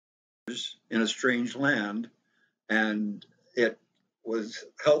in a strange land, and it was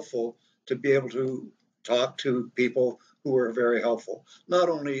helpful to be able to talk to people who were very helpful. Not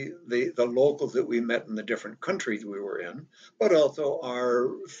only the locals that we met in the different countries we were in, but also our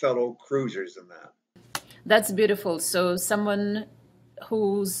fellow cruisers in that. That's beautiful. So someone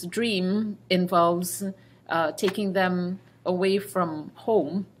whose dream involves taking them away from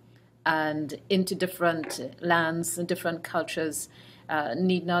home and into different lands, different cultures,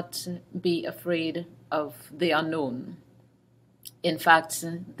 need not be afraid of the unknown. In fact,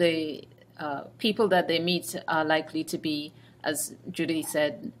 the people that they meet are likely to be, as Judy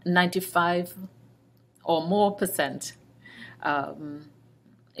said, 95 or more percent.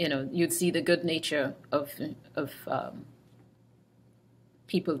 You'd see the good nature of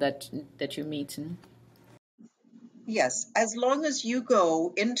people that you meet. Yes, as long as you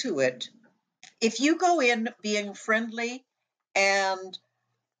go into it, if you go in being friendly and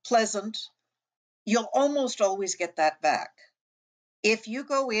pleasant, you'll almost always get that back. If you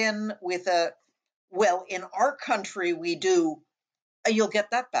go in with in our country we do, you'll get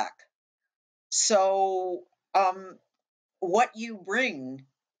that back. So what you bring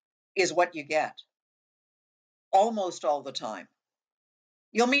is what you get almost all the time.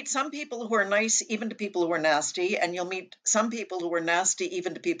 You'll meet some people who are nice even to people who are nasty, and you'll meet some people who are nasty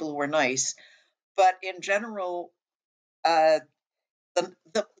even to people who are nice. But in general, the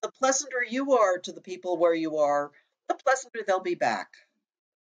pleasanter you are to the people where you are, the pleasanter they'll be back.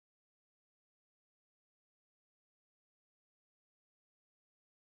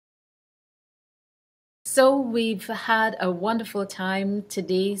 So we've had a wonderful time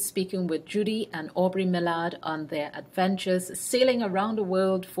today speaking with Judy and Aubrey Millard on their adventures, sailing around the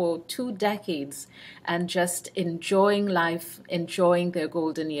world for 2 decades and just enjoying life, enjoying their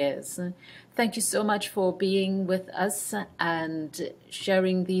golden years. Thank you so much for being with us and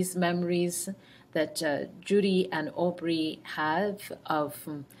sharing these memories that Judy and Aubrey have of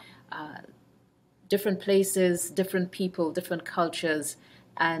different places, different people, different cultures,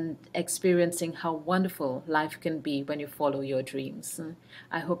 and experiencing how wonderful life can be when you follow your dreams.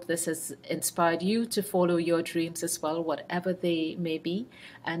 I hope this has inspired you to follow your dreams as well, whatever they may be.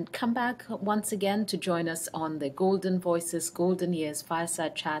 And come back once again to join us on the Golden Voices, Golden Years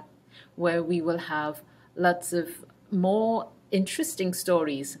Fireside Chat, where we will have lots of more interesting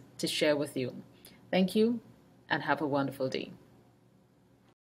stories to share with you. Thank you and have a wonderful day.